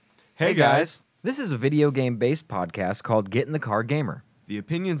Hey guys! This is a video game-based podcast called Get in the Car Gamer. The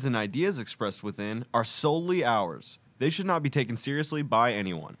opinions and ideas expressed within are solely ours. They should not be taken seriously by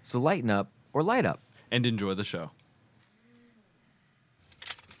anyone. So lighten up or light up. And enjoy the show.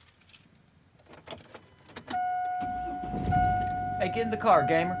 Hey, get in the car,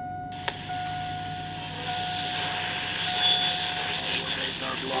 gamer.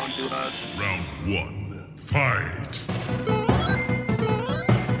 Round one, fight!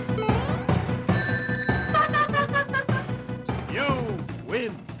 You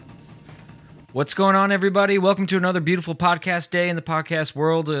win. What's going on, everybody? Welcome to another beautiful podcast day in the podcast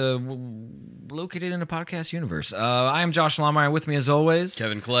world, located in the podcast universe. I am Josh Lammeyer. With me, as always,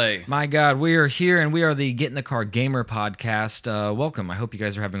 Kevin Clay. My God, we are here, and we are the Get in the Car Gamer podcast. Welcome. I hope you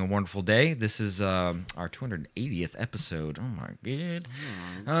guys are having a wonderful day. This is our 280th episode. Oh my God.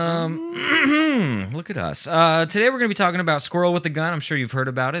 Look at us. Today we're going to be talking about Squirrel with a Gun. I'm sure you've heard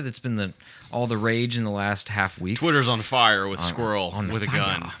about it. It's been all the rage in the last half week. Twitter's on fire with Squirrel on with a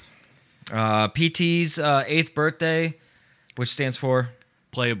fire. gun. PT's 8th birthday, which stands for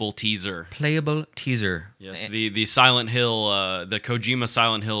Playable teaser. Playable Teaser. Yes, the Silent Hill, the Kojima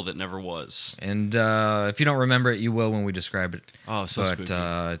Silent Hill that never was. And if you don't remember it, you will when we describe it. Oh, so but spooky.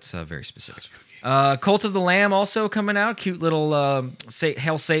 it's very specific. Cult of the Lamb also coming out. Cute little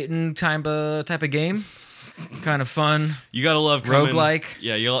Hail Satan type of game. Kind of fun. You gotta love coming, Roguelike.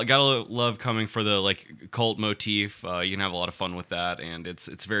 Yeah, you gotta love coming for the cult motif. You can have a lot of fun with that, and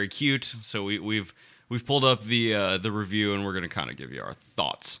it's very cute. So we've pulled up the review, and we're gonna kind of give you our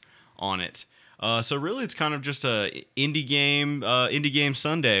thoughts on it. So really, it's kind of just a indie game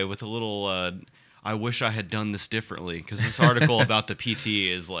Sunday with a little. I wish I had done this differently, because this article about the PT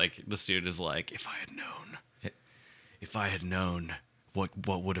is like, this dude is like, if I had known, what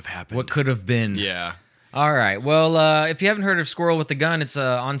would have happened? What could have been. Yeah. All right. Well, if you haven't heard of Squirrel with a Gun, it's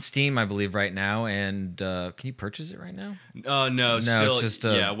on Steam, I believe, right now. And can you purchase it right now? No, still, it's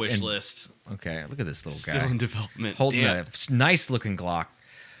just wish list. Okay, look at this little Still guy. in development. Holding Damn. a nice-looking Glock.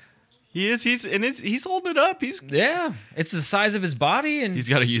 He is. He's holding it up. Yeah, it's the size of his body, and He's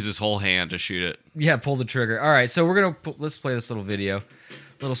got to use his whole hand to shoot it. yeah, pull the trigger. All right, so let's play this little video.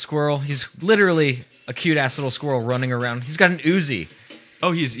 Little squirrel. He's literally a cute-ass little squirrel running around. He's got an Uzi.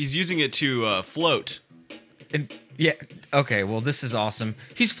 Oh, he's using it to float. And yeah, okay, well, this is awesome.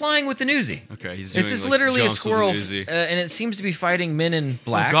 He's flying with an Uzi. Okay, he's doing. This is literally a jumps with squirrel, an Uzi. and it seems to be fighting men in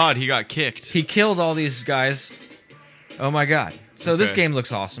black. Oh God, he got kicked. He killed all these guys. Oh my God. So this Okay. game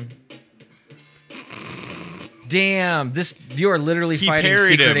looks awesome. Damn, you are literally He fighting parried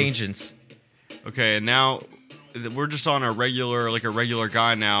secret him. agents. Okay, and now we're just on a regular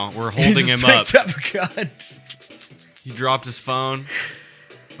guy now. We're He holding just him up. picked up a gun. He dropped his phone.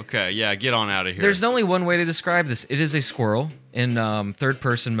 Okay, yeah, get on out of here. There's only one way to describe this. It is a squirrel in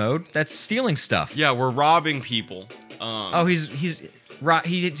third-person mode that's stealing stuff. Yeah, we're robbing people. Oh, he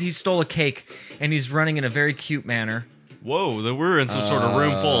stole a cake, and he's running in a very cute manner. Whoa, we're in some sort of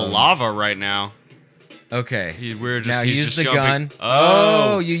room full of lava right now. Okay. We're just Now he's use just the jumping. gun.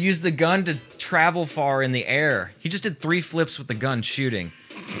 Oh, You use the gun to travel far in the air. He just did 3 flips with the gun shooting.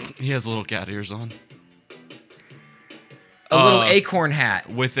 he has little cat ears on A little acorn hat.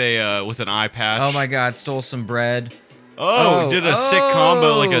 with an eye patch. Oh my God! Stole some bread. Did a sick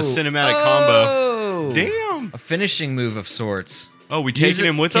combo, like a cinematic combo. Oh! Damn. A finishing move of sorts. Oh, we taking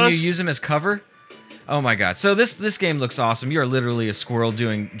him with us? Can you use him as cover? Oh my God! So this game looks awesome. You're literally a squirrel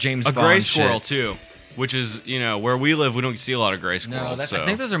doing James a Bond gray shit. squirrel too, which is where we live. We don't see a lot of gray squirrels. No, so I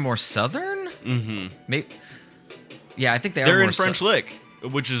think those are more southern. Mm-hmm. Maybe. Yeah, I think they are. they're more in French Lick,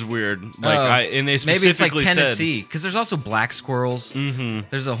 which is weird. Oh, And they maybe it's like specifically Tennessee, because there's also black squirrels. Mm-hmm.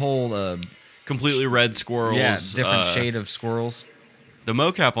 There's a whole said completely red squirrels. different shade of squirrels. The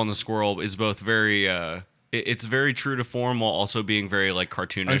mocap on the squirrel is both very. It's very true to form while also being very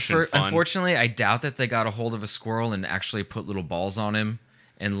cartoonish and fun. Unfortunately, I doubt that they got a hold of a squirrel and actually put little balls on him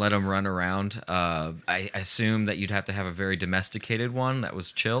and let him run around. I assume that you'd have to have a very domesticated one that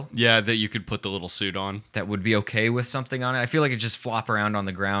was chill, Yeah, that you could put the little suit on. that would be okay with something on it. I feel like it just flop around on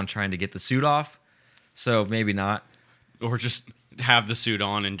the ground trying to get the suit off. So maybe not. Or just have the suit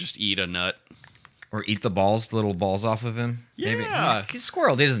on and just eat a nut. Or eat the little balls off of him. Maybe. Yeah. He's a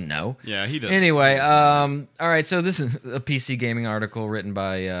squirrel. He doesn't know. Yeah, he does. Anyway, all right. So this is a PC gaming article written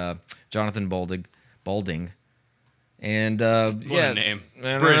by Jonathan Balding. And What yeah, a name. I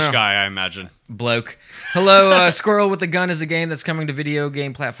don't British know. guy, I imagine. Bloke. Hello, Squirrel with a Gun is a game that's coming to video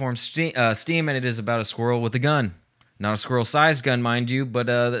game platform Steam, and it is about a squirrel with a gun. Not a squirrel-sized gun, mind you, but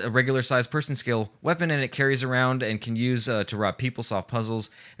a regular-sized person-scale weapon, and it carries around and can use to rob people, solve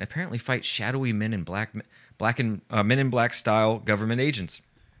puzzles, and apparently fight shadowy men in black style government agents.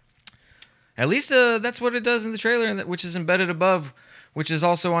 At least that's what it does in the trailer, which is embedded above, which is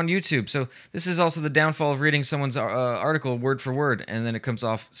also on YouTube. So this is also the downfall of reading someone's article word for word, and then it comes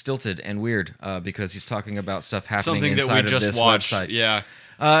off stilted and weird because he's talking about stuff happening Something that inside we just of this watched. website. Yeah.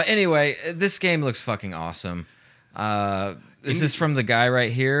 Anyway, this game looks fucking awesome. This is from the guy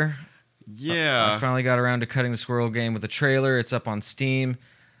right here. Yeah. I finally got around to cutting the squirrel game with a trailer. It's up on Steam.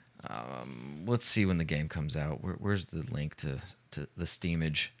 Let's see when the game comes out. Where's the link to the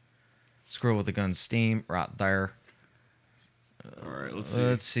Steamage? Squirrel with a Gun Steam, right there. All right, let's see.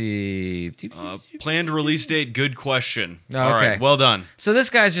 Let's see. Planned release date, good question. Oh, All okay. right, well done. So this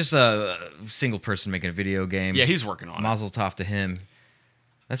guy's just a single person making a video game. Yeah, he's working on it. Mazel tov to him.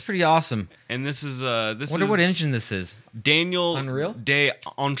 That's pretty awesome. And this is Wonder what engine this is. Daniel Unreal? de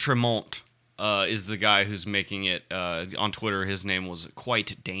Entremont is the guy who's making it. On Twitter, his name was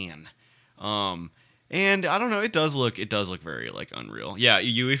Quite Dan. And I don't know, it does look very like Unreal. Yeah,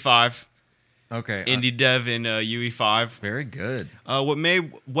 UE5. Okay. Indie dev in UE5. Very good. What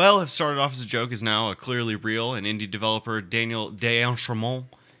may well have started off as a joke is now clearly real, and indie developer Daniel de Entremont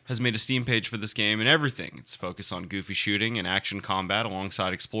has made a Steam page for this game and everything. It's focused on goofy shooting and action combat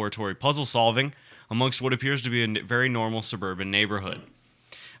alongside exploratory puzzle solving amongst what appears to be a very normal suburban neighborhood.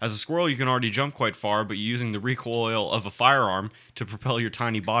 As a squirrel, you can already jump quite far, but using the recoil of a firearm to propel your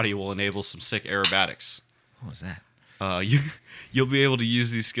tiny body will enable some sick aerobatics. What was that? You'll be able to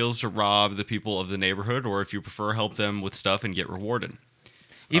use these skills to rob the people of the neighborhood, or if you prefer, help them with stuff and get rewarded.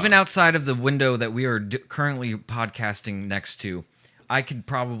 Even outside of the window that we are currently podcasting next to, I could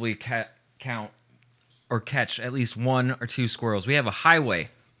probably count or catch at least one or two squirrels. We have a highway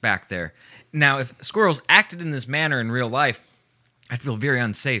back there. Now, if squirrels acted in this manner in real life, I'd feel very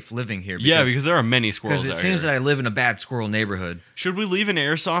unsafe living here. Because there are many squirrels out here. Because it seems that I live in a bad squirrel neighborhood. Should we leave an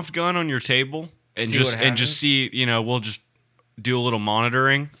airsoft gun on your table and See just what and just see? We'll just do a little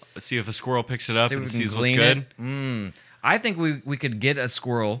monitoring, see if a squirrel picks it up See if and we can sees what's glean good. it. I think we could get a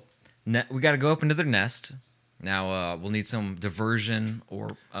squirrel. We got to go up into their nest. Now we'll need some diversion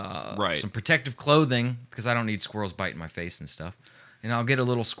or Right. some protective clothing because I don't need squirrels biting my face and stuff. And I'll get a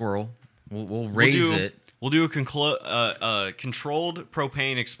little squirrel. We'll raise it. We'll do a controlled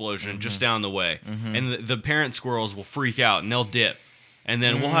propane explosion just down the way, and the parent squirrels will freak out and they'll dip, and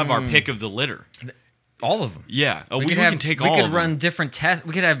then we'll have our pick of the litter. All of them. Yeah, we could can take all We of could them. run different tests.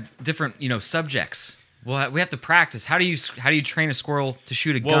 We could have different subjects. Well, we have to practice. How do you train a squirrel to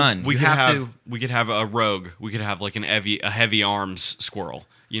shoot a gun? We You could have to. we could have a rogue. We could have like a heavy arms squirrel.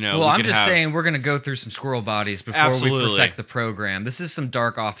 Well, I'm just saying we're gonna go through some squirrel bodies before Absolutely. we perfect the program. This is some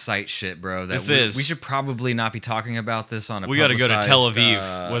dark off-site shit, bro. This is. We should probably not be talking about this on a. We got to go to Tel publicized,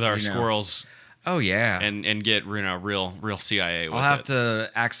 Aviv with our squirrels Oh yeah, and get real CIA with I'll have it.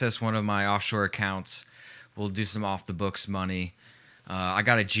 to access one of my offshore accounts. We'll do some off-the-books money. I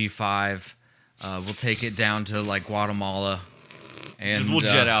got a G5. We'll take it down to like Guatemala, and We'll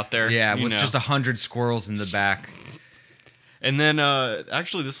jet out there, Yeah, you with know. just 100 squirrels in the back. And then,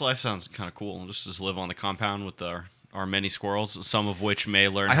 actually, this life sounds kind of cool. Just live on the compound with our many squirrels, some of which may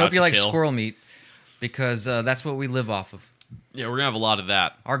learn I how hope to you like kill. squirrel meat because that's what we live off of. Yeah, we're gonna have a lot of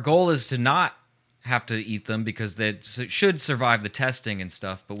that. Our goal is to not have to eat them because they should survive the testing and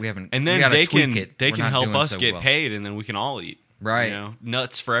stuff, but we haven't. And we then gotta they tweak can it. they We're can not help doing us so get well. paid, and then we can all eat. Right.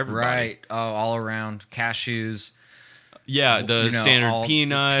 Nuts for everybody. Right. Oh, all around cashews. Yeah, the standard all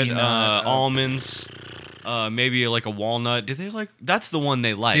peanut, peanut, almonds, maybe like a walnut. Do they like? That's the one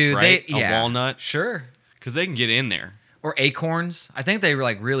they like, Dude, right? a walnut, Sure. because they can get in there. Or acorns. I think they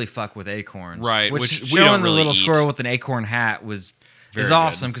like really fuck with acorns. Right, which we showing don't the really little eat. squirrel with an acorn hat is Very good.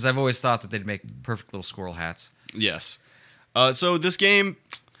 awesome because I've always thought that they'd make perfect little squirrel hats. Yes. So this game,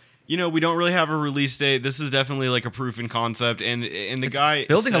 we don't really have a release date. This is definitely like a proof in concept, and the guy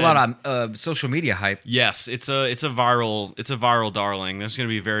Building said, a lot of social media hype. Yes, it's a viral darling. There's going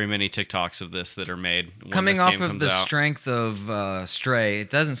to be very many TikToks of this that are made when Coming this off game of comes the out. strength of Stray, it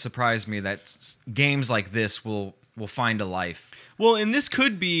doesn't surprise me that games like this will find a life. Well, and this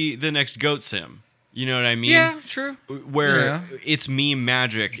could be the next Goat Sim. You know what I mean? Yeah, true. Where Yeah. its meme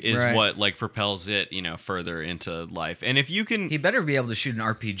magic is Right. what like propels it, further into life. And if you can, He better be able to shoot an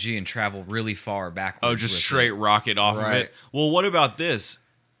RPG and travel really far backwards. just with straight it. rocket off of Right. it. Well, what about this?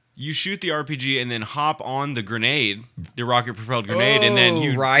 You shoot the RPG and then hop on the grenade, the rocket propelled grenade, and then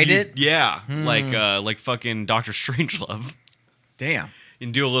you ride you- it? Yeah, like fucking Doctor Strangelove, Damn.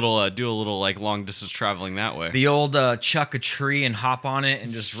 and do a little like long distance traveling that way. The old chuck a tree and hop on it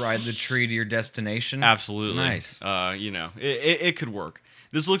and just ride the tree to your destination. Absolutely. Nice. It could work.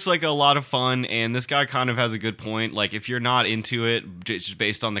 This looks like a lot of fun, and this guy kind of has a good point. Like, if you're not into it, just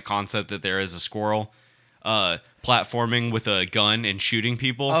based on the concept that there is a squirrel, platforming with a gun and shooting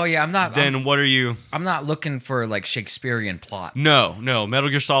people. Oh yeah, I'm not. Then what are you? I'm not looking for like Shakespearean plot. No. Metal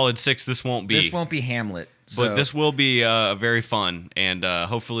Gear Solid 6. This won't be. This won't be Hamlet. So. But this will be very fun, and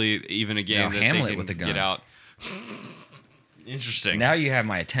hopefully even a game that Hamlet they can with a gun. get out. Interesting. Now you have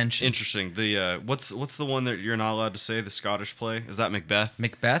my attention. Interesting. The what's the one that you're not allowed to say? The Scottish play? Is that Macbeth?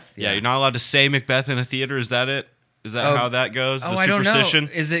 Macbeth. Yeah, you're not allowed to say Macbeth in a theater. Is that it? Is that how that goes? The I don't superstition?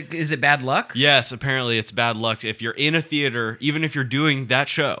 know. Is it bad luck? Yes, apparently it's bad luck. If you're in a theater, even if you're doing that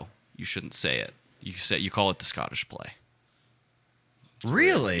show, you shouldn't say it. You call it the Scottish play.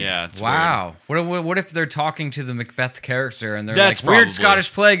 Really? Yeah, it's wow. What if they're talking to the Macbeth character and they're That's like, weird probably-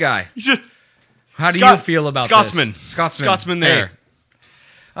 Scottish play guy? Just How do you feel about Scotsman. this? Scotsman. Scotsman there. Hey.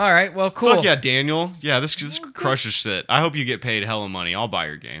 All right. Well, cool. Fuck yeah, Daniel. Yeah, this crushes shit. I hope you get paid hella money. I'll buy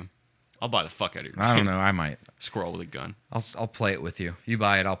your game. I'll buy the fuck out of your game. I don't know. I might. Squirrel with a gun. I'll play it with you. If you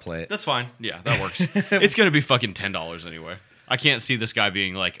buy it, I'll play it. That's fine. Yeah, that works. It's gonna be fucking $10 anyway. I can't see this guy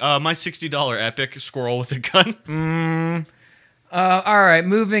being like, my $60 epic squirrel with a gun. All right,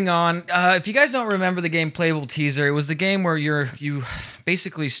 moving on. If you guys don't remember the game Playable Teaser, it was the game where you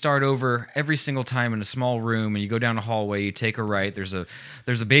basically start over every single time in a small room, and you go down a hallway. You take a right. There's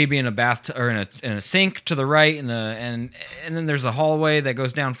a baby in a bath or in a sink to the right, and then there's a hallway that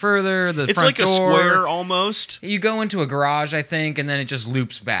goes down further. The It's front like a door. square almost. You go into a garage, I think, and then it just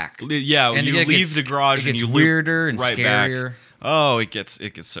loops back. Yeah, And you it leave gets- the garage it and gets you loop weirder and right scarier. back. Oh, it gets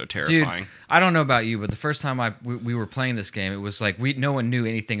so Dude, terrifying. I don't know about you, but the first time we were playing this game, it was like no one knew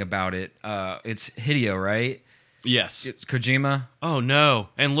anything about it. It's Hideo, right? Yes. It's Kojima. Oh no!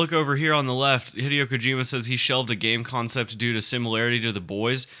 And look over here on the left. Hideo Kojima says he shelved a game concept due to similarity to The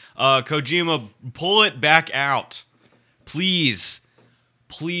Boys. Kojima, pull it back out, please.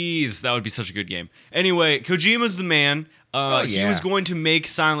 That would be such a good game. Anyway, Kojima's the man. He was going to make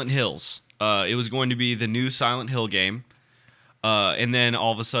Silent Hills. It was going to be the new Silent Hill game. And then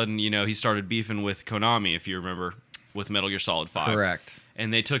all of a sudden, he started beefing with Konami, if you remember, with Metal Gear Solid 5. Correct.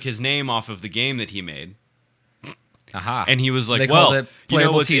 And they took his name off of the game that he made. Aha. And he was like, They called well, it you know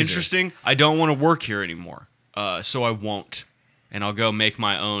Playable what's Teaser. interesting? I don't want to work here anymore. So I won't. And I'll go make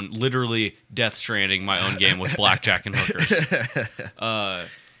my own, literally Death Stranding, my own game with blackjack and hookers.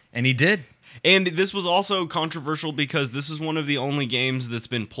 And he did. And this was also controversial because this is one of the only games that's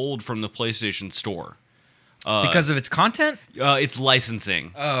been pulled from the PlayStation Store. Because of its content? It's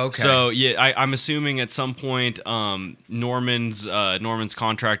licensing. Oh, okay. So yeah, I'm assuming at some point Norman's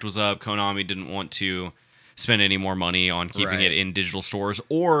contract was up. Konami didn't want to spend any more money on keeping Right. it in digital stores.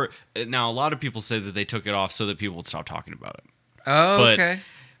 Or now a lot of people say that they took it off so that people would stop talking about it. Oh, But okay.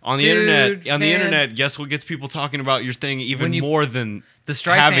 on the Dude, internet, guess what gets people talking about your thing even more than The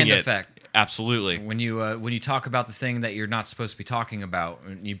having Streisand it. effect. Absolutely. When you talk about the thing that you're not supposed to be talking about,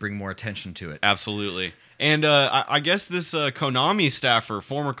 you bring more attention to it. Absolutely. And I guess this Konami staffer,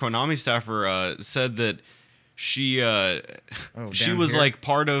 former Konami staffer, said that she down was here? like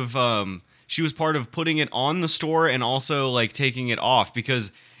part of she was part of putting it on the store and also like taking it off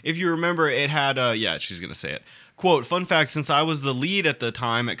because if you remember, it had she's gonna say it. Quote, fun fact, since I was the lead at the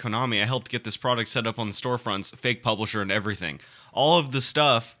time at Konami, I helped get this product set up on the storefronts, fake publisher and everything. All of the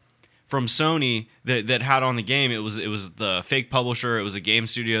stuff from Sony that had on the game, it was the fake publisher, it was a game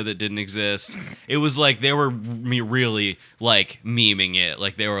studio that didn't exist. It was like they were really like memeing it.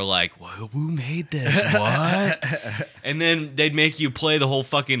 Like they were like, well, who made this? What? And then they'd make you play the whole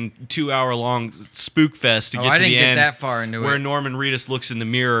fucking 2-hour long spook fest to get I to didn't the get end that far into where it. Norman Reedus looks in the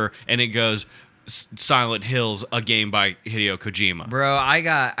mirror and it goes Silent Hills, a game by Hideo Kojima. Bro, I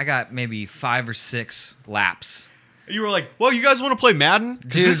got maybe 5 or 6 laps. You were like, well, you guys want to play Madden?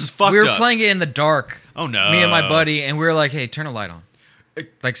 Because Dude, this is fucked we were up. playing it in the dark. Oh, no. Me and my buddy, and we were like, "Hey, turn a light on."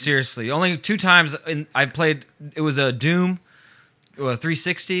 Like seriously, only 2 times I've played. It was a Doom,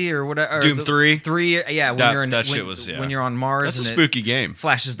 360 or whatever. Doom 3? 3, yeah. When That- you're in, that when, shit was, yeah. when you're on Mars. That's a and spooky game. It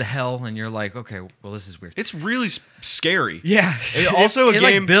flashes to hell, and you're like, okay, well, this is weird. It's really scary. Yeah. It also a it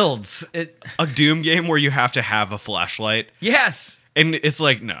game- like builds. It. A Doom game where you have to have a flashlight. Yes. And it's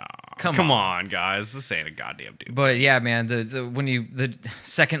like, no. Come on, guys. This ain't a goddamn Doom. But yeah, man, the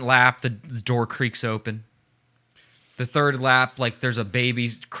second lap, the door creaks open. The third lap, like there's a baby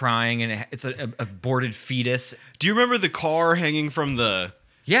crying and it's a aborted fetus. Do you remember the car hanging from the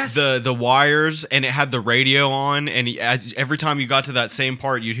Yes. the wires and it had the radio on and every time you got to that same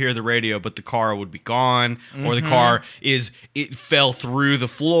part you'd hear the radio but the car would be gone or the car it fell through the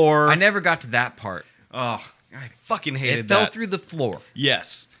floor. I never got to that part. Oh, I fucking hated It fell that. through the floor.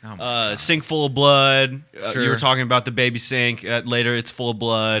 Yes. Oh my Sink full of blood. Sure. You were talking about the baby sink. Later, it's full of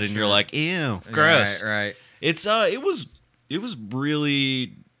blood, and you're like, "Ew, gross." Right. It's it was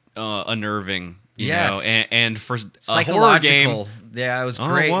really unnerving. You Yes. know, and for a horror Psychological. game, Yeah, it was Oh,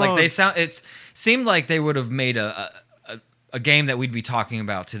 great. wow, Like they it's- it seemed like they would have made a game that we'd be talking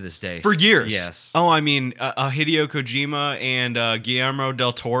about to this day for years. Yes. Oh, I mean, Hideo Kojima and Guillermo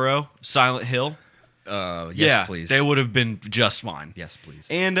del Toro, Silent Hill. Yes, Yeah, please. they would have been just fine. Yes, please.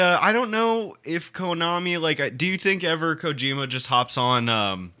 And I don't know if Konami, like, do you think ever Kojima just hops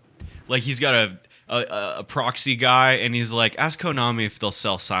on, like he's got a proxy guy and he's like, ask Konami if they'll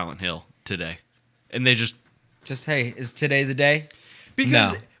sell Silent Hill today, and they just Hey, is today the day?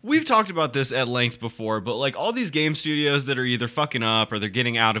 because No. we've talked about this at length before, but like all these game studios that are either fucking up or they're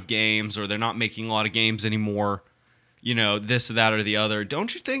getting out of games or they're not making a lot of games anymore, you know, this or that or the other.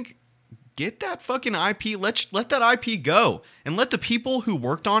 Don't you think? Get that fucking IP. Let that IP go, and let the people who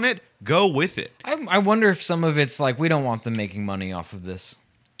worked on it go with it. I wonder if some of it's like we don't want them making money off of this,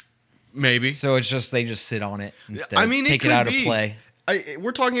 Maybe. so it's just they just sit on it instead. I mean, take it it out could of be. play.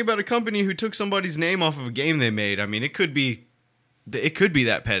 We're talking about a company who took somebody's name off of a game they made. I mean, it could be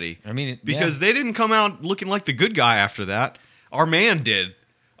that petty. I mean, because they didn't come out looking like the good guy after that. Our man did.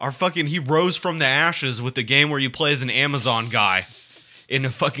 He rose from the ashes with the game where you play as an Amazon guy in a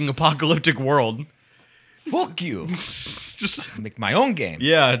fucking apocalyptic world. fuck you. Just Make my own game.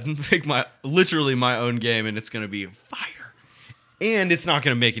 yeah, make literally my own game, and it's gonna be fire. And it's not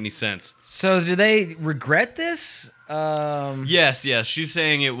gonna make any sense. So do they regret this? Yes. She's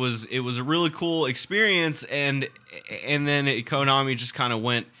saying it was a really cool experience, and then Konami just kind of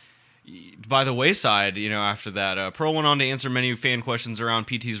went by the wayside, you know. After that, Pearl went on to answer many fan questions around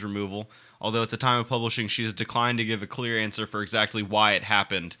PT's removal. Although at the time of publishing, she has declined to give a clear answer for exactly why it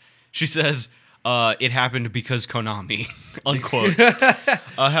happened. She says it happened because Konami, unquote.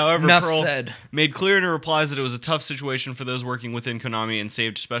 However, Enough Pearl said. made clear in her replies that it was a tough situation for those working within Konami and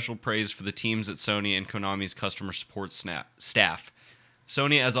saved special praise for the teams at Sony and Konami's customer support staff.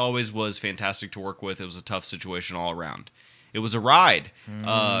 Sony, as always, was fantastic to work with. It was a tough situation all around. It was a ride.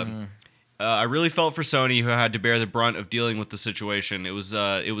 I really felt for Sony, who had to bear the brunt of dealing with the situation. It was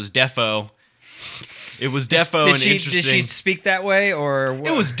defo. It was defo and interesting. Did she speak that way, or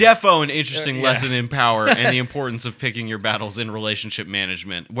It was defo an interesting yeah. lesson in power and the importance of picking your battles in relationship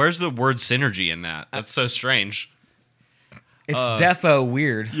management. Where's the word synergy in that? That's so strange. It's defo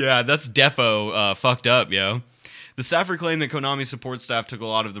weird. Yeah, that's defo fucked up, yo. The staffer claimed that Konami support staff took a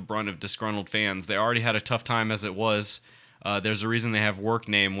lot of the brunt of disgruntled fans. They already had a tough time as it was. There's a reason they have work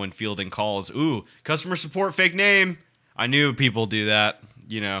name when fielding calls. Ooh, customer support fake name. I knew people do that,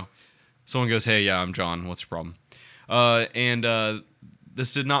 you know. Someone goes, hey, yeah, I'm John. What's your problem?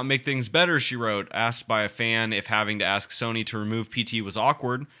 This did not make things better, she wrote. Asked by a fan if having to ask Sony to remove PT was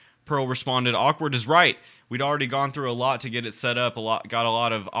awkward, Pearl responded, awkward is right. We'd already gone through a lot to get it set up, got a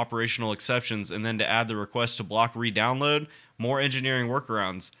lot of operational exceptions, and then to add the request to block re-download, more engineering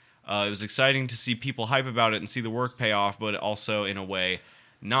workarounds. It was exciting to see people hype about it and see the work pay off, but also, in a way,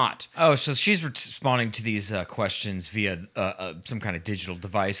 not. Oh, so she's responding to these questions via some kind of digital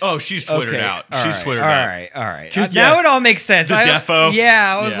device. Oh, she's Twittered out. She's Twittered all out. All right. Yeah. Now it all makes sense. The defo.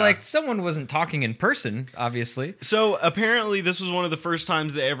 Yeah, I was Yeah. like, someone wasn't talking in person, obviously. So apparently this was one of the first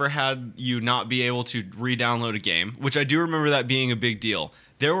times they ever had you not be able to re-download a game, which I do remember that being a big deal.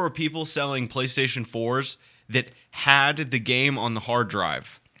 There were people selling PlayStation 4s that had the game on the hard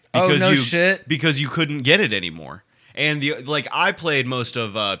drive. Shit. Because you couldn't get it anymore. And I played most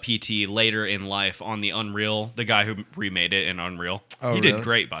of PT later in life on the Unreal, the guy who remade it in Unreal. Oh, he really? did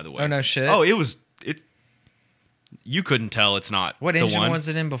great, by the way. Oh, no shit? Oh, you couldn't tell it's not What the engine one. was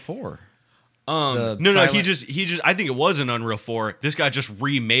it in before? No, Silent- he just I think it was an Unreal 4. This guy just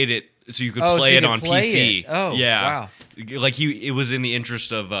remade it so you could Oh, so play you it could on play PC. it. Oh, yeah. wow. Like it was in the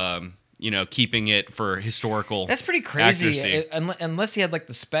interest of keeping it for historical That's pretty crazy. accuracy. Unless he had like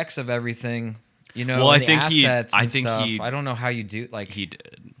the specs of everything, you know, Well, I and the think assets and I think stuff. he- I don't know how you do like he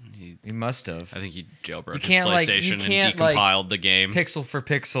did. he must have I think he jailbroke You his can't, like- you PlayStation can't, and like, decompiled the game pixel for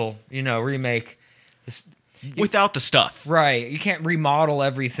pixel, you know, remake. This, without the stuff. right, you can't remodel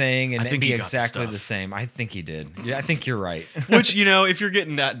everything and I it think be he got the exactly stuff. the same. I think he did. Yeah, I think you're right. Which, if you're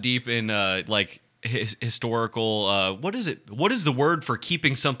getting that deep in historical, what is it? What is the word for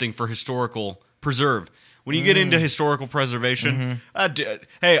keeping something for historical preserve? When you get into historical preservation,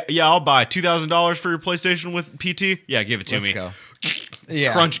 hey, yeah, I'll buy $2,000 for your PlayStation with PT. Yeah, give it to Let's me. go.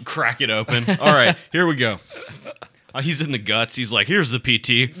 Yeah. Crack it open. All right, here we go. He's in the guts. He's like, here's the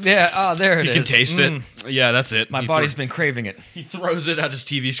PT. Yeah, oh, there it You is. can taste it. Yeah, that's it. My He body's thro- been craving it. He throws it at his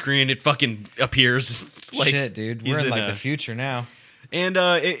TV screen. It fucking appears. It's like Shit, dude. he's We're in like a- the future now. And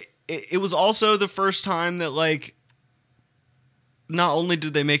it was also the first time that not only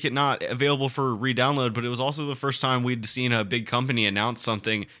did they make it not available for re-download, but it was also the first time we'd seen a big company announce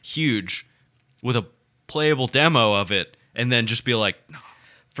something huge with a playable demo of it, and then just be like,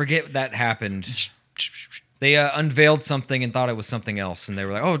 Forget that happened. They unveiled something and thought it was something else, and they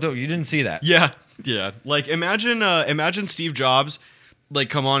were like, "Oh, you didn't see that." yeah. Like imagine Steve Jobs like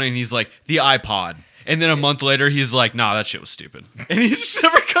come on and he's like the iPod, and then a month later he's like, "Nah, that shit was stupid," and he just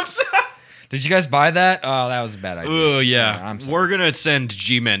never comes out. Did you guys buy that? Oh, that was a bad idea. Oh yeah, I'm sorry. we're gonna send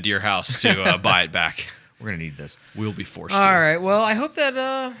G-Men to your house to buy it back. We're gonna need this. We'll be forced All to. right. Well, I hope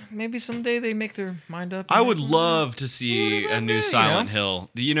that maybe someday they make their mind up. I would love to see a new you Silent know? Hill.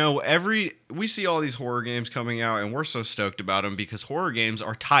 You know, we see all these horror games coming out, and we're so stoked about them because horror games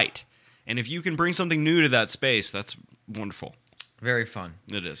are tight. And if you can bring something new to that space, that's wonderful. Very fun.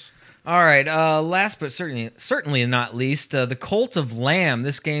 It is. All right. Last but certainly not least, the Cult of Lamb.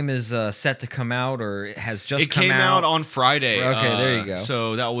 This game is set to come out, or it has just come out. It came out on Friday. Okay, there you go.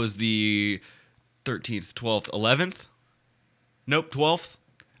 So that was the 13th, 12th, 11th? Nope, 12th?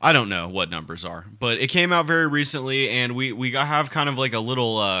 I don't know what numbers are, but it came out very recently, and we have kind of like a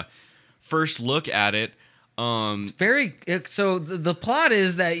little first look at it. So the plot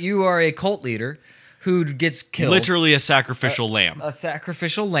is that you are a cult leader who gets killed. Literally a sacrificial lamb. A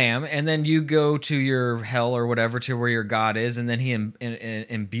sacrificial lamb, and then you go to your hell or whatever, to where your god is, and then he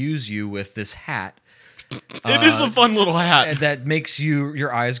imbues you with this hat. It is a fun little hat. That makes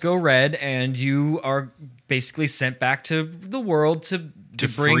your eyes go red, and you are basically sent back to the world to bring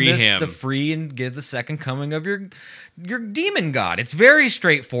free this him. to free and give the second coming of your demon god. It's very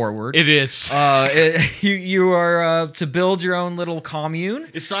straightforward. It is. You are to build your own little commune.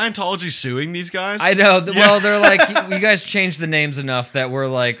 Is Scientology suing these guys? I know. Well, they're like, you guys changed the names enough that we're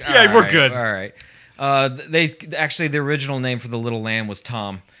like, Yeah, all we're right, good. All right. They actually, the original name for the little lamb was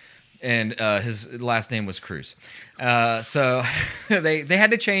Tom, and his last name was Cruz. So they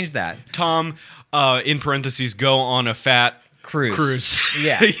had to change that. Tom, in parentheses, go on a fat Cruise.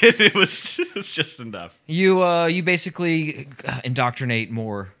 Yeah. It's just enough. You basically indoctrinate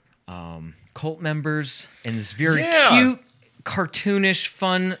more cult members in this very cute, cartoonish,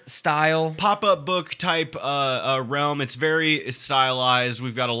 fun style. Pop-up book type realm. It's very stylized.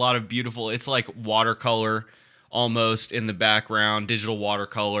 We've got a lot of beautiful, it's like watercolor almost in the background, digital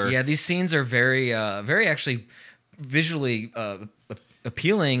watercolor. Yeah, these scenes are very actually visually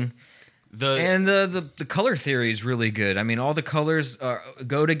appealing. And the color theory is really good. I mean, all the colors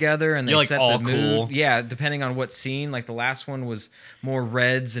go together, and they like set all the mood. cool. Yeah, depending on what scene. Like the last one was more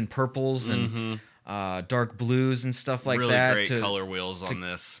reds and purples and dark blues and stuff like really that. Great color wheels on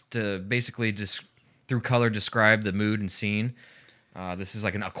this. To basically just through color describe the mood and scene. This is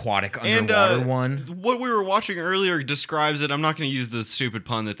like an aquatic underwater one. What we were watching earlier describes it. I'm not going to use the stupid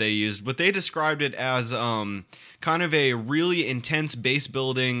pun that they used, but they described it as kind of a really intense base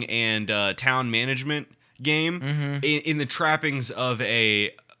building and town management game in the trappings of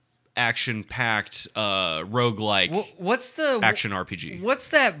a action-packed roguelike What's the action RPG. What's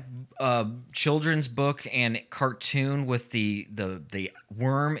that children's book and cartoon with the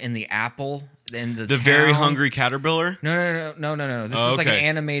worm in the apple and the Very town? Hungry Caterpillar? No. This Oh, is like an okay.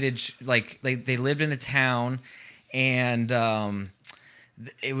 animated like they lived in a town, and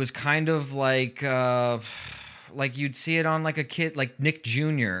it was kind of like you'd see it on like a kid like Nick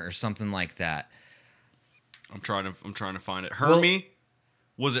Jr. or something like that. I'm trying to find it. Hermie?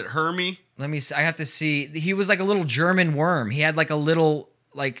 Was it Hermie? Let me see. I have to see. He was like a little German worm. He had like a little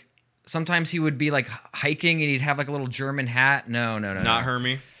like sometimes he would be like hiking and he'd have like a little German hat. No. Not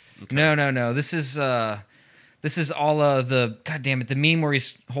Hermie? Okay. No. This is all the God damn it, the meme where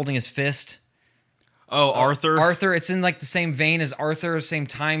he's holding his fist. Oh, Arthur? Arthur. It's in like the same vein as Arthur, same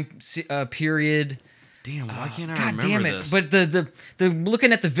time period. Damn, why can't I God remember damn it! this? But the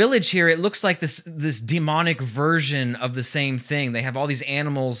looking at the village here, it looks like this demonic version of the same thing. They have all these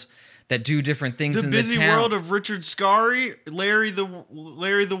animals that do different things The in Busy the town. World of Richard Scarry, Larry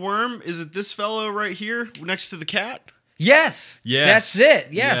the Worm. Is it this fellow right here next to the cat? Yes, Yes. that's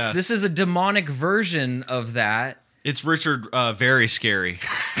it. Yes, Yes. this is a demonic version of that. It's Richard. Very scary.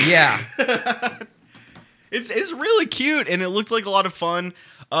 Yeah, It's really cute, and it looked like a lot of fun.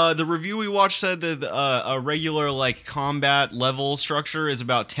 The review we watched said that a regular like combat level structure is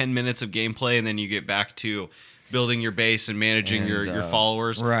about 10 minutes of gameplay, and then you get back to building your base and managing your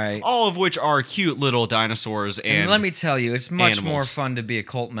followers. right. All of which are cute little dinosaurs. And let me tell you, it's much more animals. fun to be a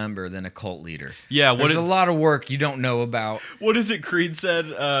cult member than a cult leader. Yeah, There's a lot of work you don't know about. What is it Creed said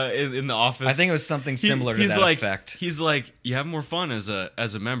in the office? I think it was something similar to that effect. He's like, you have more fun as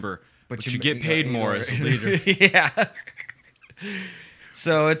a member, but you you get paid more as a leader. Yeah.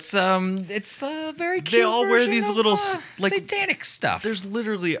 So it's a very cute. They all wear version these of, little like satanic stuff. There's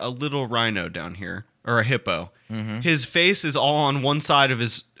literally a little rhino down here or a hippo. His face is all on one side of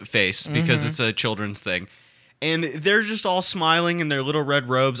his face because it's a children's thing. And they're just all smiling in their little red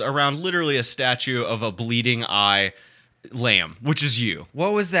robes around literally a statue of a bleeding eye lamb, which is you.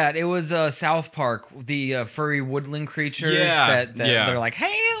 What was that? It was South Park, the furry woodland creatures Yeah, that yeah. they're like,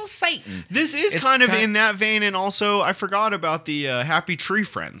 "Hail Satan!" This is It's kind of kind- in that vein, and also I forgot about the Happy Tree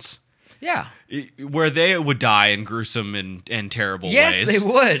Friends, Yeah. where they would die in gruesome and terrible Yes, ways. they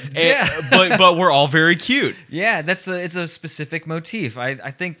would. And- Yeah. but we're all very cute. Yeah, it's a specific motif. I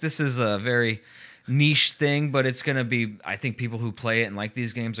think this is a very niche thing, but it's gonna be. I think people who play it and like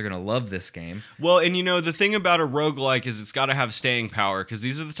these games are gonna love this game. Well, and the thing about a roguelike is it's got to have staying power, because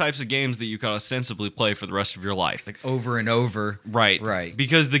these are the types of games that you can ostensibly play for the rest of your life. Like over and over. Right.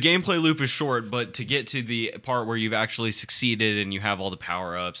 Because the gameplay loop is short, but to get to the part where you've actually succeeded and you have all the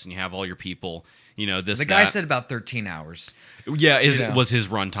power-ups and you have all your people, this, The guy that. said about 13 hours. Yeah, Yeah. was his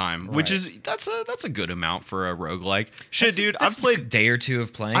runtime, which Right. is that's a good amount for a roguelike. Shit, dude, That's I've played a day or two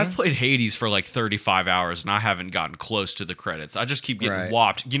of playing. I've played Hades for like 35 hours and I haven't gotten close to the credits. I just keep getting Right.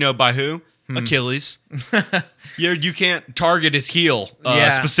 whopped. You know by who? Achilles. You can't target his heel Yeah,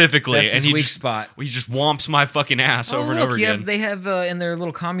 specifically, that's and his he weak just, spot. he just whomps my fucking ass over and look, over yeah, again. they have in their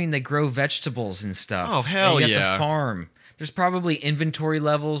little commune. They grow vegetables and stuff. Oh, hell and you yeah. have to farm. There's probably inventory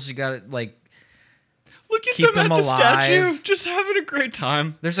levels. You got to like. Look at keep them at them the statue, alive. just having a great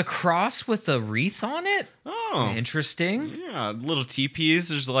time. There's a cross with a wreath on it. Oh, Interesting. yeah, little teepees.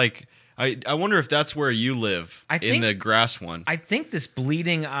 There's like, I wonder if that's where you live I in think- the grass one. I think this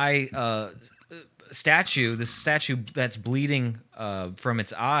bleeding eye statue, this statue that's bleeding from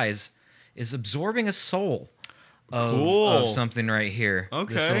its eyes, is absorbing a soul of, Cool. of something right here.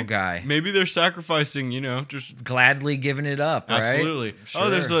 Okay, This little guy. Maybe they're sacrificing. Just Gladly giving it up, right? absolutely. Sure. Oh,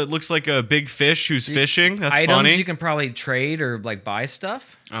 there's looks like a big fish who's fishing. That's items funny. you can probably trade or like buy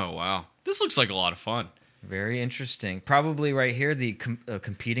stuff. Oh wow, this looks like a lot of fun. Very interesting. Probably right here, the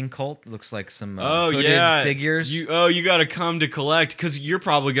competing cult looks like some Oh hooded yeah, figures. You got to come to collect because you're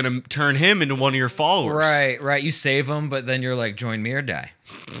probably gonna turn him into one of your followers. right. You save them, but then you're like, join me or die.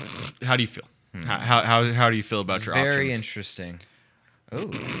 How do you feel? How do you feel about your Very options? interesting.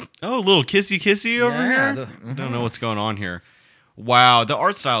 Oh, Oh, a little kissy over Yeah, here. the- I don't know what's going on here. Wow, the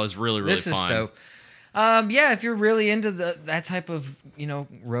art style is really this is fun. dope. Yeah, if you're really into that type of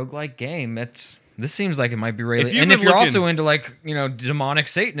roguelike game, this seems like it might be really. If you've And if been you're looking- also into like demonic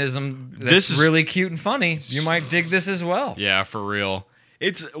Satanism, that's This is- really cute and funny. You might dig this as well. Yeah, for real.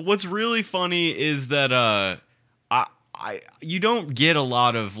 It's what's really funny is that you don't get a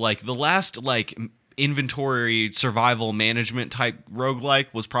lot of like the last like inventory survival management type roguelike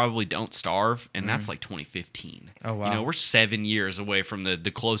was probably Don't Starve, and that's like 2015. Oh, wow. We're 7 years away from the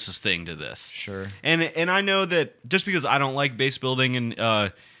closest thing to this. Sure. And I know that just because I don't like base building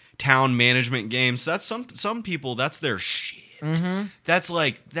and town management games, that's some people that's their shit. Mm-hmm.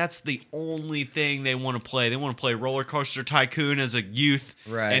 That's the only thing they want to play. They want to play Roller Coaster Tycoon as a youth,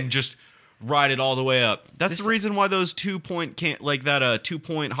 Right. and just ride it all the way up. That's This- the reason why those 2-point can't like that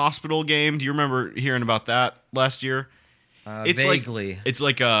 2-point hospital game. Do you remember hearing about that last year? Vaguely. It's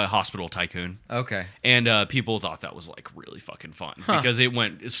like a hospital tycoon. Okay. And people thought that was like really fucking fun because it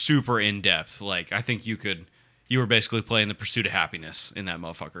went super in depth. Like I think you were basically playing the pursuit of happiness in that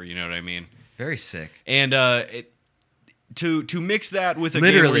motherfucker. You know what I mean? Very sick. And to mix that with a game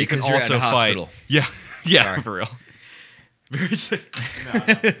Literally, where you can 'cause you're at also a fight. hospital. Yeah, yeah, Sorry. for real. Very sick.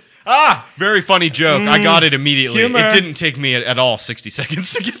 No. Very funny joke. I got it immediately. humor. It didn't take me at all 60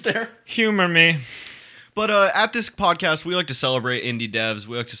 seconds to get there. Humor me. But at this podcast, we like to celebrate indie devs.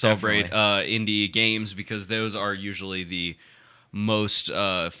 We like to celebrate indie games because those are usually the most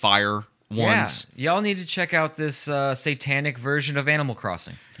fire ones. Yeah. Y'all need to check out this satanic version of Animal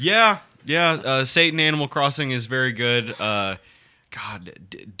Crossing. Yeah. Satan Animal Crossing is very good.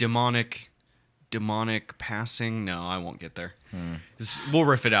 Demonic passing. No, I won't get there. We'll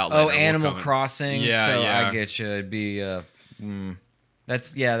riff it out later. Oh, We'll Animal come- Crossing. Yeah, so yeah. I get you. It'd be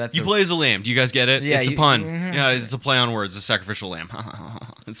that's You play as a lamb. Do you guys get it? Yeah, it's a you- pun. mhm. Yeah, it's a play on words. A sacrificial lamb.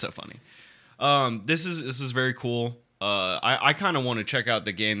 It's so funny. This is very cool. I kind of want to check out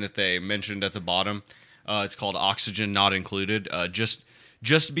the game that they mentioned at the bottom. It's called Oxygen Not Included. Just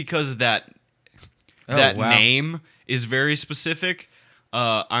because that wow. name is very specific.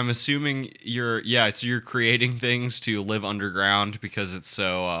 I'm assuming you're creating things to live underground because it's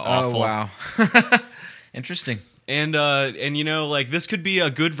so awful. Oh wow. Interesting. And like this could be a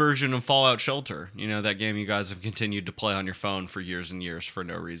good version of Fallout Shelter. That game you guys have continued to play on your phone for years and years for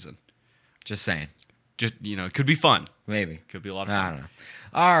no reason. Just saying. Just it could be fun. Maybe. Could be a lot of I fun. don't know.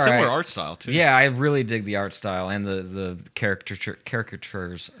 All right. Similar art style too. Yeah, I really dig the art style and the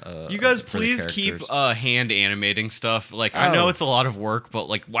caricatures. You guys, for the please keep characters. hand animating stuff. Like, I know Oh. it's a lot of work, but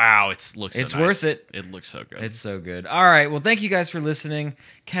like, wow, it's so It's nice. worth it. It looks so good. It's so good. All right. Well, thank you guys for listening.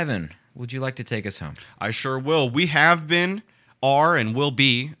 Kevin, would you like to take us home? I sure will. We have been, are, and will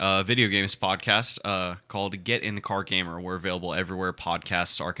be a video games podcast called Get in the Car Gamer. We're available everywhere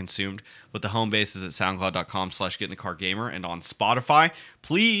podcasts are consumed, but the home base is at soundcloud.com/getinthecargamer and on Spotify.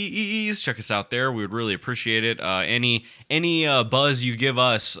 Please check us out there. We would really appreciate it. Any buzz you give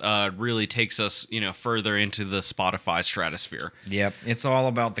us really takes us, further into the Spotify stratosphere. Yep. It's all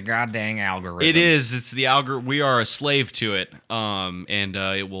about the goddamn algorithm. It is. It's the algorithm. We are a slave to it, and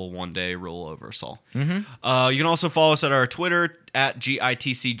it will one day rule over us all. Mm-hmm. You can also follow us at our Twitter at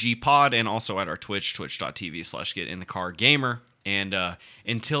GITCGpod and also at our Twitch, twitch.tv/getinthecargamer. And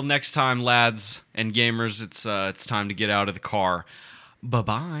until next time, lads and gamers, it's time to get out of the car.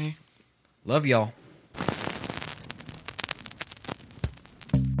 Bye-bye. Love y'all.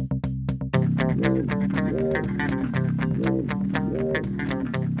 Thank you.